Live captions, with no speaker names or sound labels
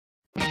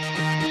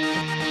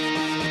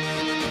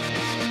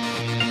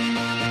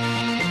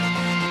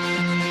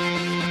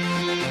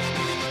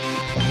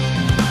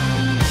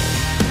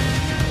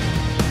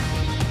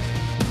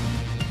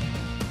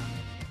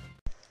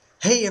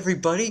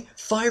everybody,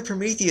 Fire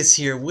Prometheus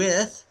here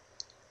with...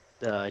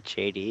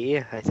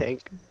 JD, I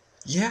think.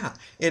 Yeah,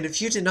 and if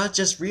you did not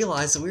just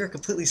realize that we are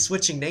completely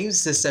switching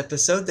names this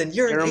episode, then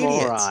you're You're an a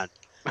idiot! moron.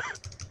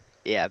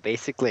 Yeah,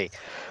 basically.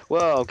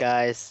 Whoa,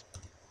 guys.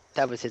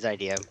 That was his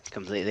idea,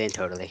 completely and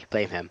totally.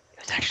 Blame him. It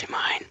was actually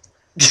mine.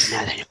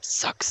 Now that it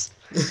sucks.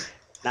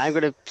 Now I'm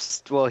gonna...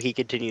 Well, he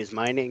continues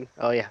mining.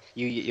 Oh, yeah.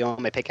 You want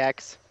my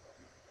pickaxe?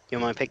 You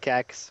want my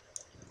pickaxe?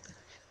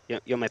 You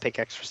want my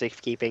pickaxe for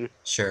safekeeping?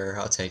 Sure,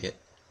 I'll take it.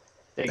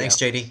 There you Thanks,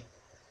 go. JD.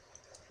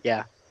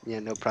 Yeah. Yeah,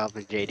 no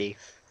problem, JD.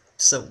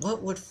 So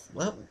what would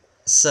Fire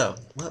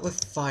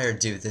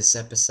do this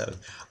episode?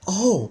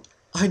 Oh,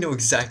 I know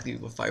exactly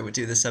what Fire would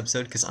do this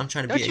episode because I'm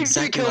trying to be Don't you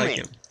exactly kill like me!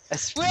 him. I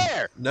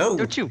swear! No,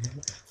 Don't you...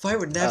 Fire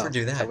would never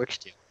do that that. works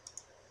too.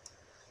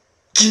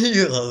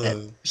 Yeah.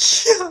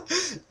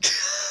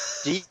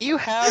 Do you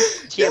have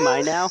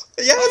TMI now?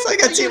 Yes, I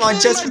got You're TMI killing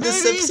just my for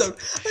this babies!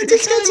 episode. I You're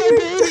just got killing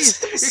my TMI for this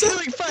babies! You're episode.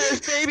 killing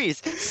Fire's babies!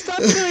 Stop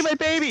killing my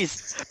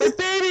babies! My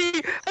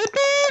baby! My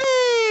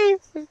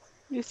baby!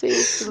 You see,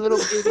 the little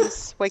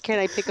babies. Why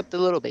can't I pick up the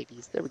little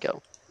babies? There we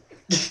go.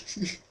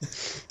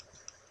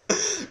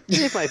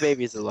 Leave my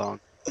babies alone.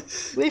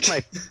 Leave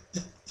my...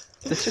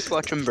 Let's just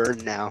watch them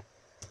burn now.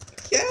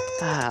 Yeah!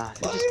 Ah,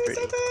 they're just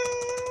pretty. Okay.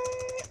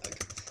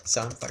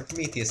 Sound Fire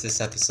Prometheus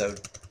this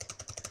episode.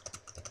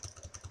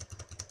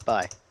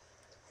 Bye.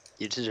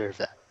 You deserve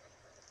that.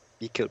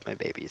 You killed my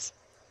babies.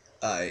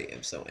 I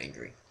am so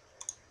angry.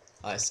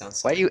 I sound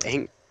so Why are you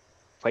angry.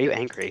 Why are you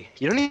angry?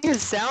 You don't even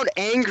sound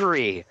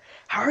angry.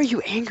 How are you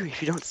angry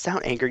if you don't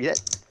sound angry?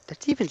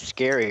 That's even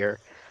scarier.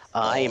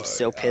 I am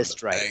so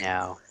pissed right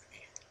now.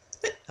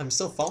 I'm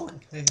still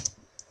falling.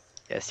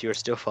 Yes, you are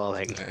still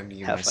falling. I'm gonna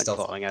give Have my fun stuff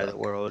falling out of the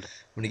back. world.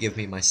 I'm gonna give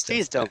me my stuff.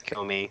 Please don't back.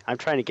 kill me. I'm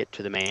trying to get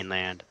to the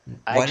mainland.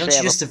 Why don't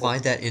you just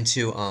divide that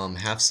into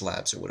half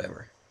slabs or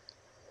whatever?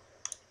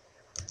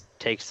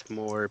 Takes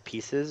more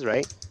pieces,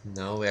 right?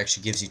 No, it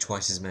actually gives you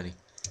twice as many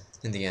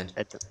in the end.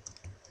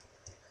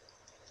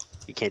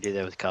 You can't do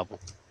that with cobble.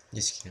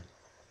 Yes, you can.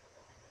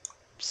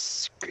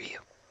 Screw you.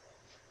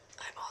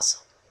 I'm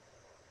awesome.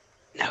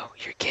 No,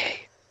 you're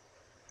gay.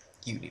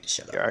 You need to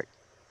shut up.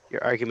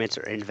 Your arguments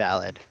are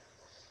invalid.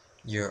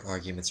 Your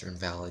arguments are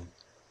invalid.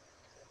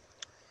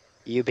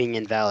 You being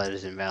invalid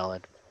is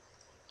invalid.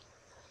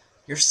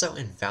 You're so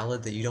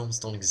invalid that you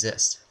almost don't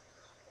exist.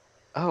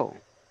 Oh.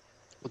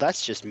 Well,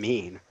 that's just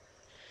mean.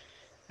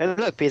 And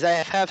look, because I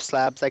have half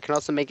slabs, I can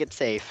also make it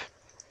safe.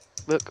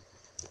 Look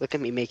at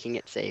me making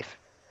it safe.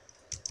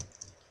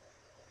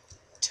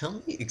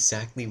 Tell me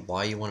exactly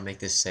why you want to make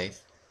this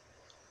safe.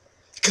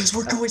 Because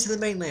we're going to the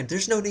mainland.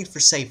 There's no need for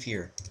safe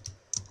here.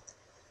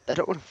 I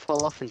don't want to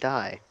fall off and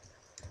die.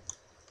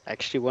 I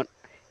actually want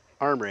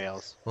arm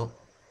rails. Well,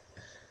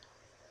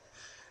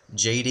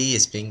 JD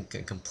is being a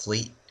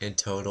complete and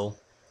total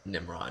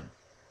Nimrod.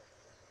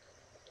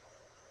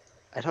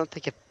 I don't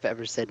think I've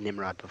ever said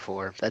Nimrod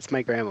before. That's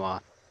my grandma.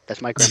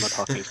 That's my grandma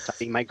talking. Stop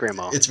being my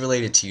grandma. It's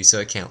related to you, so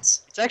it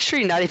counts. It's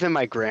actually not even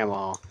my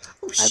grandma.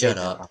 Oh, shut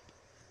up.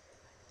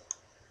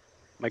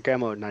 My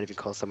grandma would not even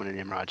call someone a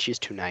Nimrod. She's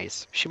too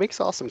nice. She makes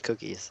awesome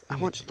cookies. I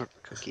want more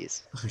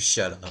cookies. Oh,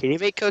 shut up. Can you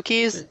make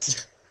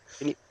cookies?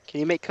 Can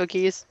you make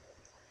cookies?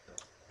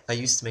 I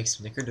used to make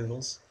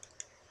snickerdoodles.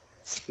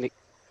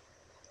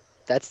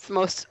 That's the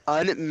most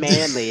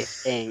unmanly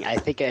thing I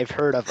think I've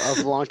heard of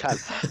a long time.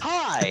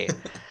 Hi,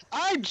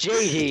 I'm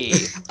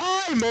JD.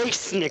 I make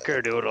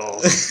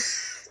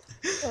snickerdoodles.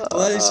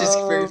 Well, it's just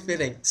very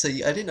fitting. So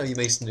I didn't know you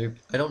made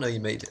I don't know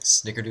you made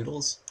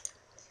snickerdoodles.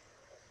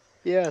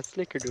 Yeah,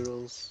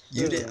 snickerdoodles.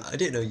 You did. I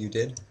didn't know you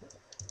did.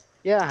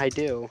 Yeah, I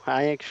do.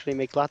 I actually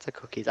make lots of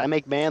cookies. I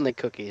make manly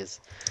cookies,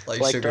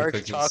 like sugar dark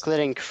cookies. chocolate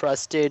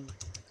encrusted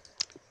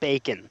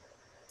bacon.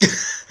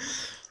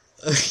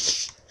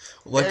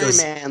 What Very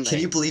goes? manly. Can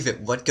you believe it?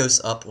 What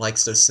goes up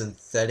likes those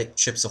synthetic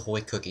Chips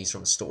Ahoy cookies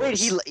from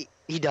stores. Wait,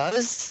 he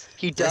does?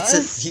 He That's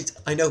does? it.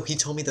 I know. He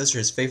told me those are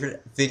his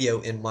favorite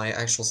video in my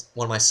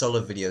one of my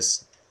solo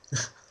videos.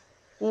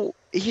 Well,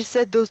 he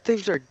said those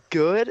things are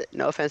good.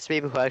 No offense to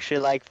people who actually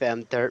like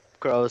them. They're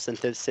gross and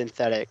they're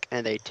synthetic,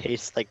 and they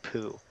taste like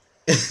poo.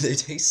 They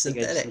taste Like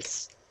synthetic.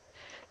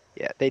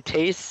 Yeah, they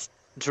taste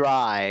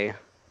dry,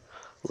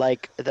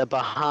 like the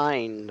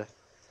behind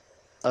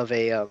of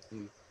a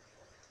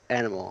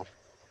animal.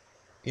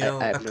 You know,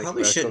 I I have no probably idea where I was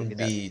going shouldn't with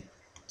that. be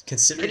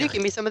considering. Can you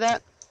give me some of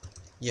that,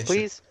 Yeah,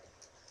 please?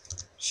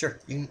 Sure.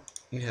 You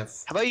have.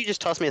 How about you just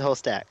toss me the whole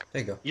stack?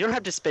 There you go. You don't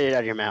have to spit it out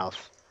of your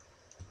mouth.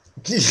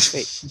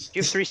 Wait, do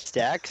you have 3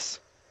 stacks?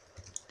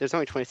 There's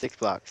only 26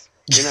 blocks.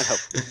 You're not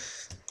helpful.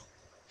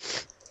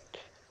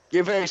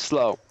 You're very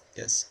slow.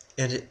 Yes.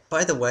 And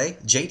by the way,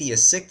 JD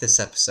is sick this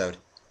episode.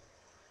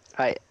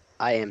 I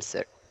am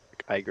sick.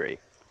 I agree.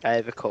 I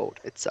have a cold.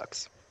 It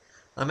sucks.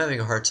 I'm having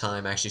a hard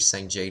time actually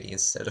saying JD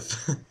instead of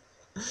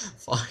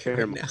Fire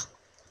right now.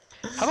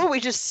 How about we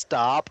just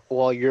stop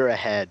while you're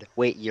ahead?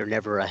 Wait, you're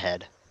never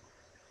ahead.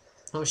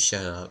 Oh,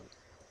 shut up.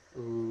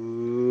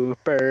 Ooh,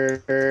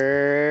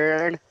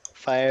 burn.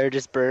 Fire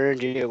just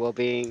burned you while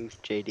being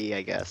JD,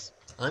 I guess.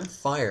 I'm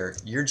fire.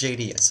 You're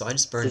JD, so I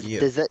just burned you.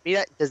 Does that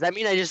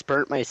mean I just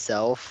burnt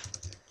myself?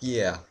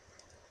 Yeah,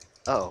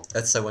 Oh,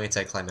 that's so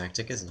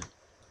anticlimactic, isn't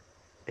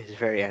it's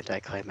very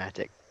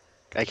anticlimactic.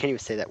 I can't even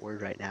say that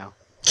word right now.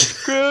 it?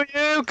 Screw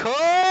you,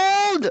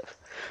 cold!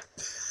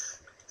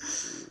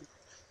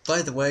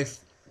 By the way,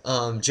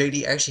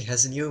 JD actually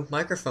has a new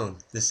microphone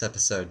this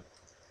episode.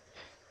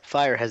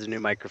 Fire has a new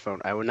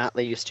microphone. I will not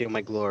let you steal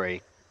my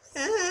glory.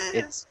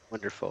 It's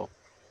wonderful.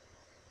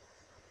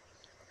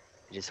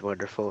 It is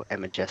wonderful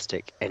and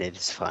majestic, and it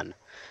is fun.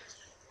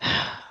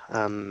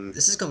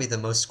 This is gonna be the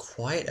most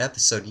quiet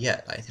episode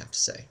yet, I have to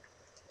say.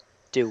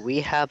 Do we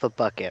have a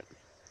bucket?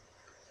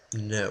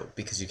 No,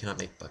 because you cannot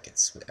make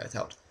buckets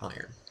without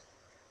iron.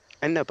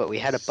 I know, but we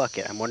had a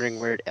bucket. I'm wondering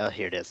where it. Oh,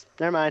 here it is.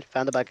 Never mind.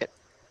 Found the bucket.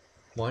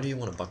 Why do you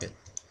want a bucket?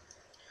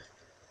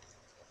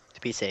 To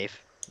be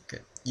safe.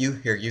 Okay,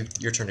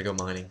 your turn to go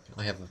mining.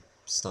 I have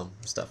some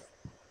stuff.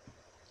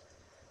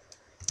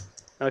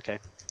 Okay.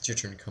 It's your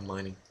turn to come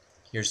mining.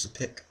 Here's a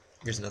pick.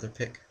 Here's another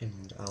pick,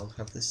 and I'll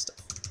have this stuff.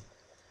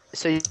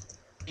 So you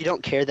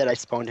don't care that I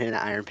spawned in an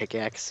iron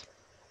pickaxe?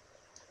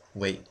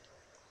 Wait.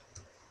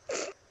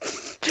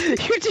 You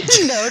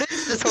didn't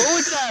notice this whole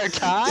entire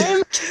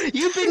time?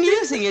 You've been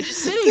using it just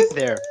sitting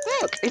there.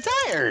 Look, it's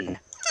iron.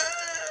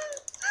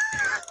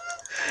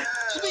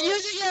 You've been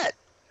using it.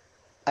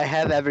 I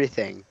have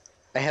everything.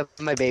 I have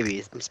my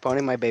babies. I'm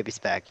spawning my babies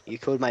back. You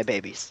killed my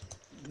babies.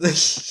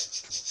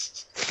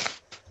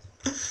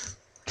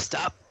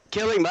 Stop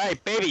killing my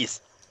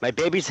babies. My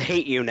babies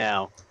hate you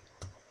now.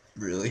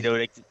 Really?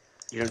 You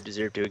don't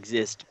deserve to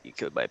exist. You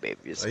killed my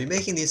babies. Are you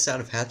making these out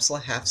of half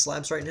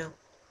slabs right now?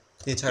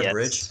 The entire Yes.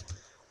 bridge?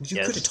 You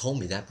Yes. could have told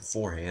me that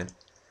beforehand.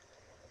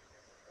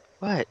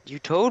 What? You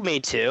told me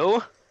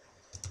to.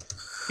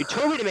 You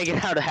told me to make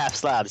it out of half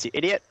slabs, you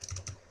idiot.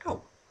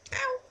 Ow.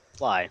 Ow.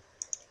 Why?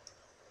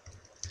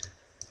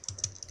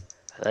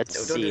 Let's No,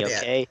 don't see, do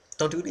that. okay?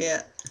 Don't do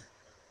that.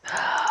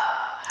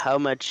 How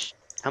much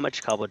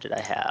cobble did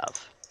I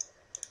have?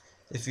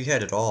 If you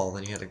had it all,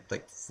 then you had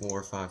like 4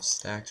 or 5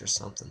 stacks or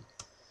something.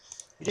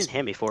 You didn't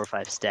hand me 4 or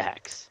 5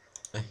 stacks.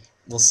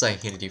 We'll say I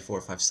handed you 4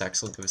 or 5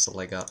 stacks, it'll give us a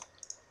leg up.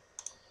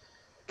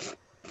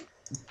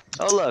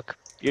 Oh look,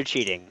 you're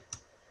cheating.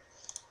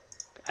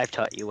 I've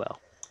taught you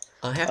well.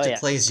 I have to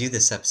play as you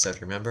this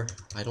episode, remember?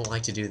 I don't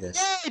like to do this.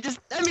 Yay!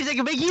 That means I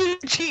can make you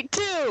cheat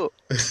too!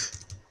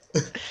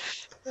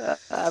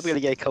 I'm gonna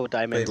get a couple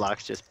diamond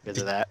blocks just because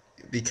of that.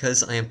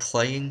 Because I am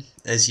playing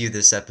as you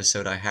this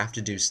episode, I have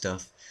to do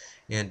stuff.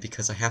 And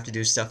because I have to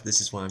do stuff,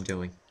 this is what I'm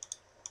doing.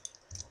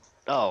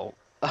 Oh.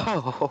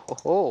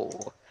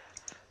 Oh.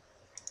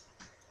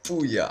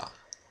 Booyah!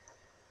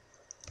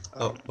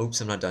 Oh,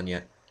 oops, I'm not done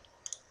yet.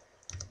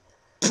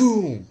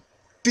 Boom!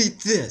 Beat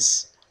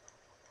this!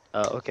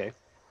 Oh, okay.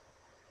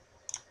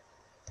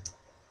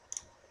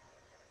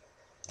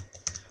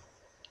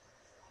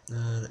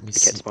 Let me I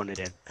see. can't spawn it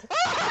in.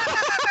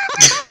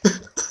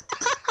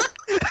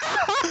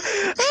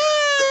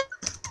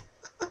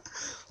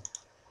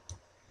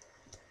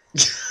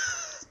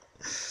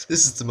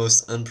 This is the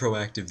most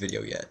unproactive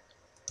video yet.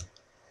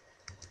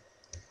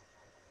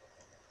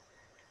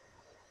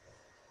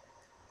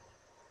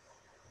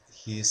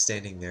 He is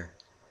standing there.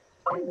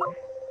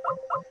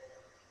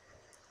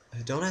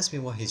 Don't ask me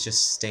why he's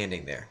just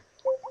standing there.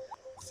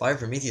 Fire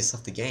Prometheus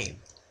left the game.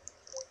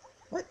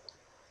 What?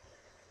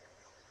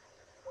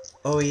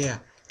 Oh yeah,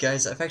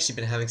 guys, I've actually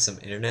been having some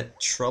internet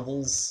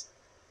troubles.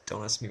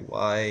 Don't ask me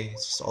why,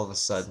 it's just all of a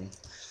sudden.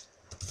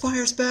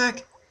 Fire's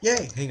back!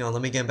 Yay! Hang on,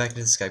 let me get back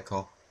into the Skype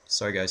call.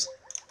 Sorry guys,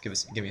 give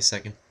me a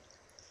second.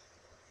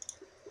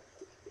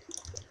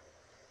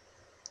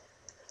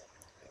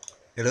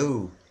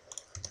 Hello?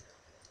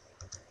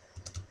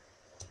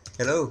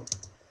 Hello?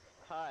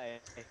 Hi.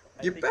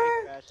 You're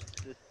back!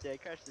 Did I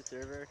crash the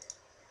server?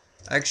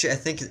 Actually, I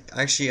think,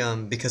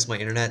 because my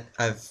internet,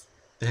 I've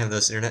been having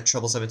those internet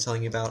troubles I've been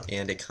telling you about,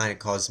 and it kind of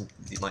caused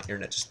my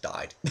internet just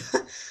died.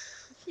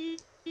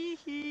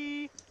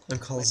 I'm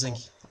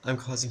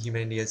causing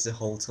humanity as a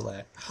whole to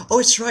lag. Oh,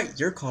 it's right,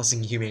 you're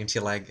causing humanity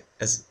to lag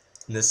as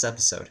in this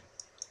episode.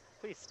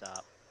 Please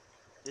stop.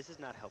 This is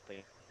not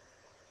helping.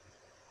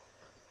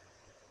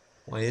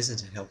 Why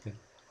isn't it helping?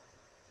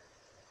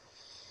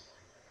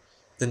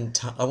 Then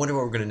I wonder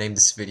what we're gonna name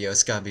this video.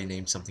 It's gotta be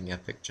named something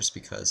epic, just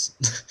because.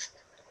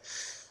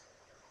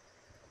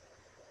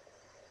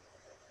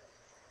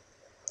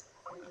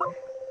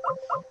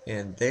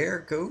 And there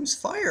goes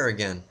Fire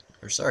again.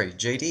 Or sorry,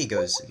 JD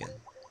goes again.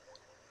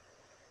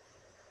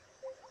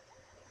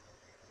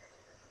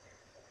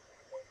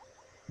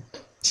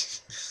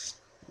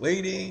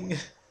 Waiting.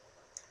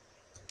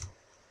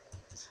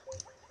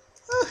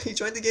 Oh, he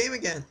joined the game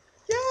again.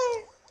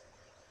 Yay!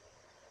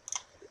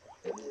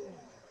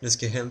 Let's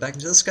get him back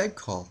into the Skype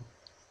call.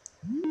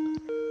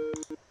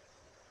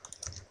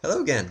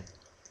 Hello again.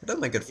 Hello,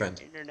 my good friend.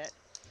 Your internet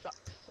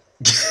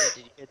sucks.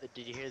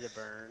 Did you hear the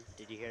burn?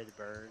 Did you hear the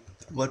burn?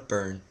 What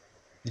burn?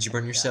 Did you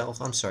burn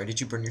yourself? I'm sorry,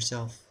 did you burn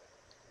yourself?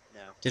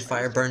 No. Did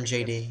Fire burn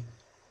JD?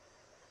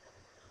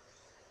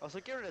 Also,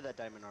 get rid of that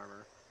diamond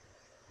armor.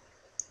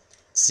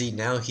 See,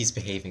 now he's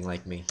behaving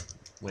like me.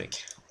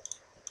 Wait.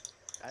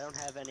 I don't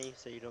have any,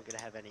 so you don't get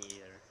to have any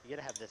either. You get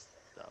to have this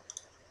though.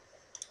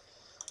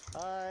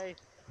 Hi.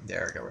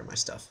 There, I got rid of my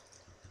stuff.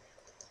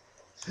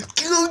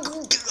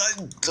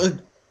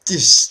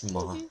 This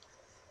mom.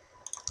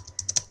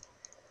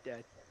 Da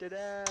da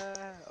da.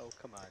 Oh,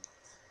 come on.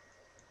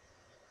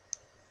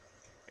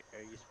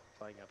 Are you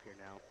flying up here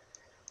now?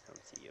 I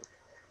don't see you.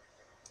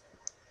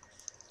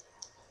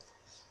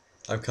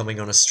 I'm coming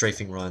on a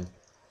strafing run.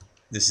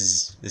 This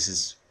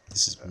is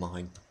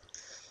mine.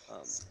 Um,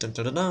 Dun,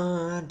 dun, dun,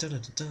 dun, dun,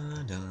 dun,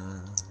 dun,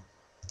 dun.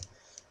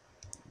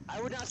 I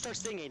would not start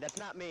singing. That's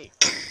not me.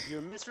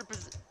 You're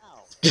misrepresent.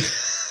 Ow.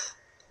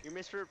 You're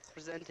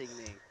misrepresenting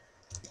me.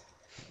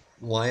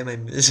 Why am I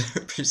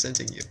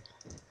misrepresenting you?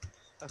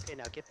 Okay,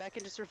 now get back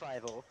into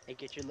survival and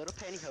get your little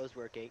pantyhose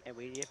working, and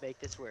we need to make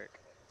this work.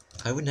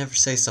 I would never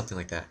say something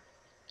like that.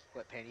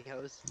 What,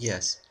 pantyhose?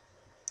 Yes,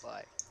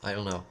 Why? I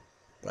don't know,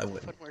 but I It's a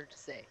wouldn't. fun word to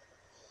say.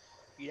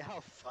 You know how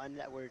fun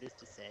that word is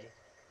to say?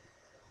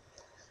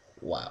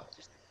 Wow.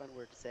 Just a fun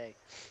word to say.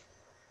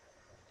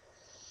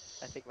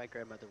 I think my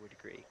grandmother would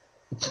agree.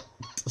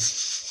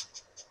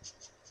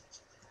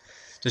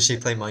 Does she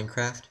play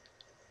Minecraft?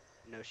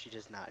 No, she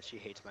does not. She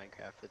hates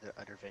Minecraft with an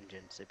utter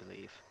vengeance, I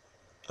believe.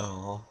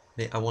 Oh,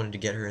 I wanted to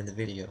get her in the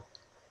video.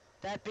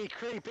 That'd be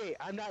creepy.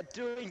 I'm not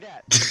doing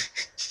that.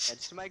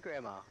 Thanks to my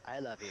grandma. I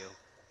love you.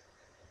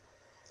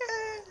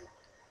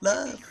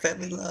 It'd be Love,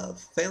 family creepy.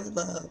 love,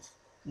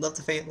 love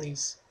the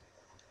families.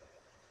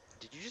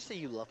 Did you just say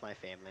you love my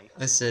family?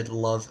 I said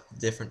love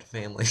different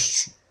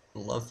families.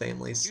 Love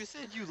families. You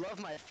said you love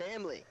my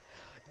family.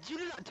 You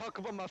do not talk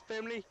about my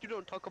family. You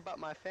don't talk about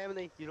my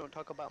family. You don't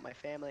talk about my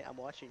family. I'm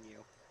watching you.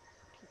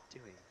 What are you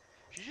doing?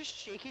 You're just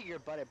shaking your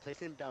butt and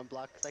placing down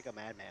blocks like a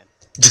madman.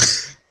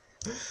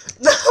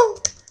 No!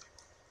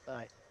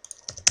 Bye.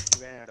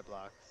 You ran out of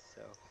blocks,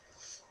 so.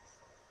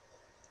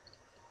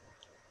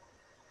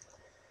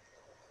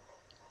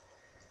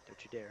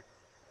 Don't you dare.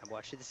 I'm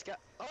watching this guy.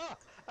 Oh!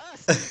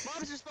 Us!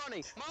 Mobs are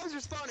spawning! Mobs are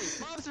spawning!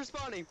 Mobs are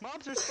spawning!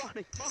 Mobs are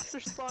spawning! Mobs are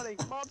spawning!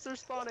 Mobs are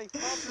spawning!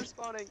 Mobs are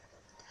spawning!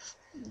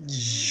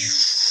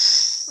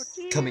 Oh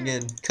Coming dear!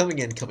 in, coming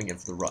in, coming in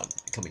for the run.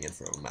 Coming in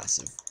for a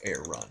massive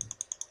air run.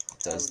 I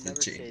Does would the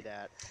never say genie.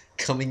 that.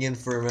 Coming in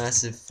for a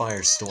massive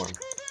firestorm.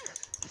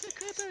 There's a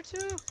creeper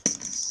too!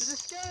 There's a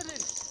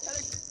skeleton! And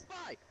a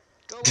bye!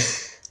 Go away!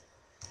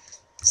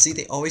 See,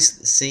 they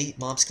always see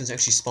mobs can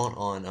actually spawn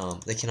on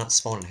they cannot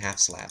spawn in half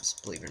slabs,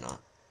 believe it or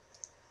not.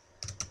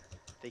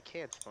 They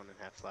can't spawn in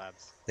half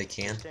slabs. They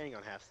They're can? standing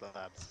on half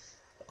slabs.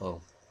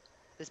 Oh.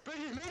 This bridge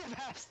is made of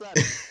half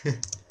slabs! I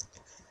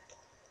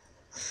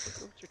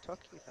don't know what you're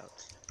talking about.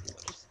 You're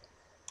just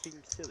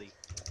being silly.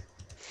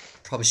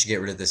 Probably should get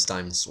rid of this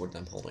diamond sword that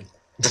I'm holding.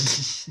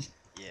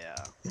 Yeah.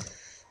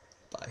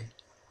 Bye.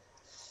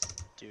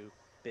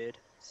 Stupid.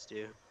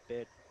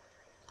 Stupid.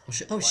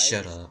 Oh, Why are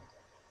shut they, up.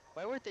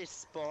 why weren't they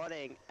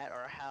spawning at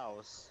our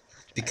house?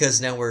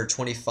 Because now we're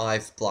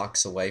 25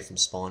 blocks away from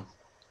spawn.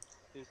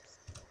 Oops.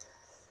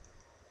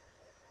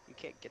 You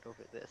can't get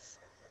over this.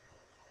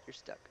 You're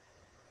stuck.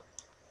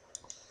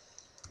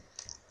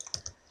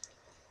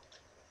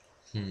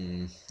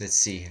 Let's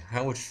see.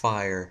 How would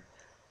fire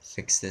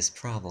fix this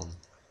problem?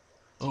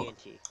 Oh,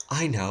 TNT.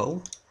 I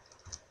know.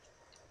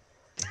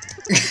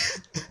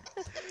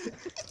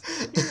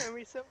 You know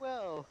me so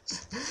well.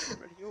 I'm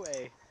running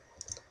away.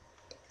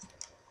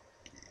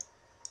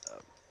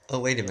 Oh,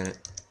 wait a Yeah. minute.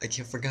 I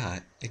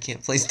forgot. I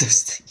can't place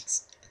those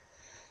things.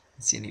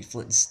 Let's see, I need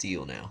flint and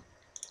steel now.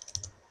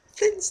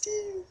 Flint and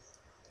steel!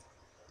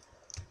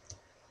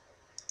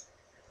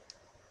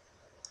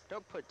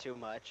 Don't put too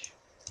much.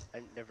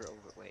 I never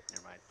over. Wait,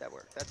 never mind. That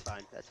worked. That's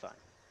fine. That's fine.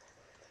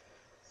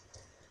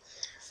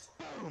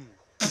 Boom!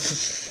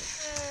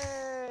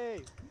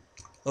 Yay!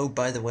 Oh,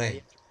 by the Now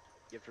way.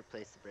 you have to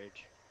replace the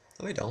bridge.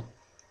 No, I don't.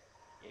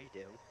 Yeah, you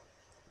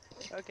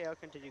do. Okay, I'll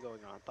continue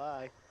going on.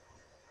 Bye.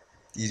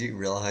 You do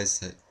realize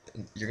that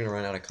you're gonna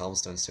run out of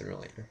cobblestone sooner or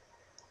later.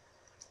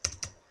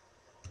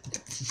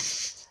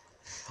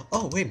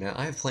 Oh, wait a minute.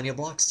 I have plenty of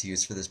blocks to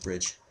use for this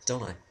bridge,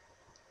 don't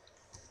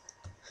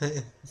I?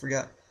 I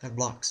forgot. I have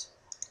blocks.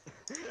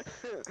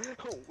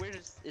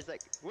 It's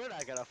like, we're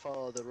not gonna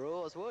follow the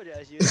rules. We'll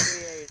just use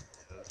creative.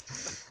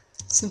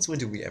 Since when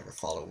do we ever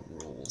follow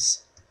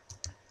rules?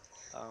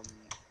 Um,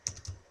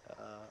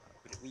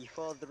 we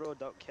follow the rule,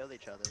 don't kill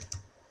each other.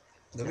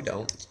 No, we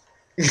don't.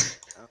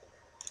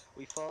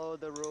 We follow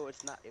the rule,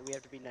 it's not, we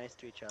have to be nice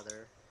to each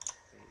other.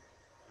 Wait,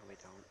 no we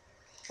don't.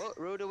 What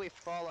rule do we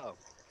follow?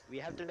 We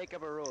have to make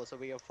up a rule so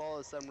we can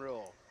follow some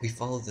rule. We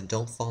follow the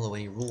don't follow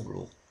any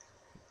rule.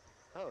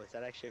 Oh, is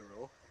that actually a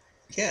rule?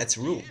 Yeah, it's a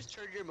Did rule. you just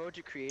turn your mode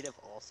to creative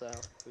also?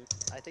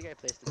 Oops, I think I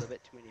placed a little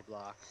bit too many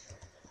blocks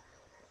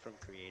from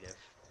creative.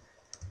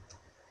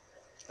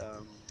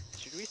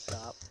 Should we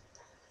stop?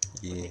 I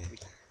Yeah. think we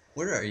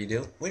What are you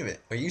doing? Wait a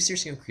minute. Are you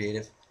seriously on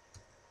creative?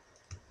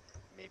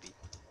 maybe.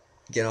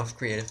 Get off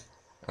creative,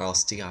 or I'll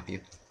stop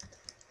you.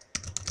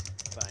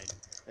 Fine.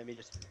 Let me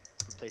just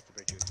replace the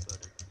bridge you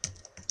exploded.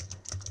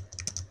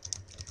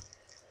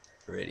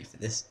 ready for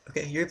this.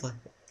 Okay, your play.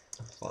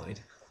 Fine.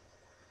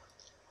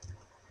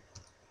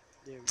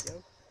 There we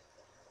go.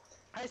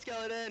 Hi,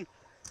 skeleton!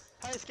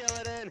 Hi,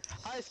 skeleton!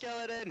 Hi,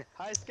 skeleton!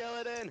 Hi,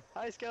 skeleton!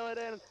 Hi,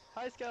 skeleton!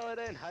 Hi,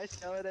 skeleton! Hi,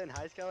 skeleton!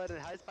 Hi, skeleton!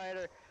 Hi,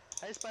 spider!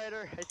 Hi,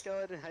 spider! Hi,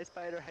 skeleton! Hi,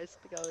 spider! Hi,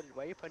 skeleton!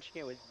 Why are you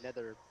punching it with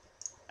nether?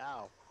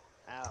 Ow!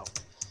 Ow!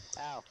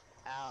 Ow!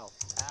 Ow!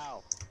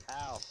 Ow!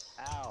 Ow!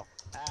 Ow!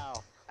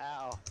 Ow!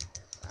 Ow!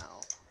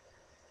 Ow!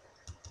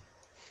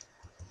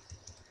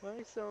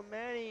 Why so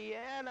many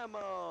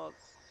animals?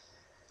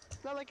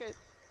 It's not like I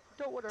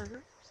don't want to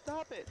hurt.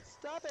 Stop it!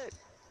 Stop it!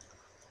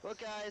 Well,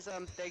 guys,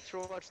 thanks for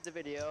watching the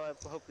video.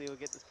 Hopefully we'll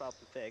get this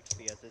problem fixed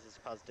because this is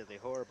positively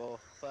horrible.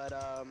 But,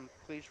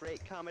 please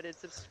rate, comment, and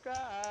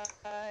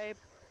subscribe.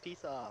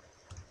 Peace off.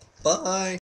 Bye!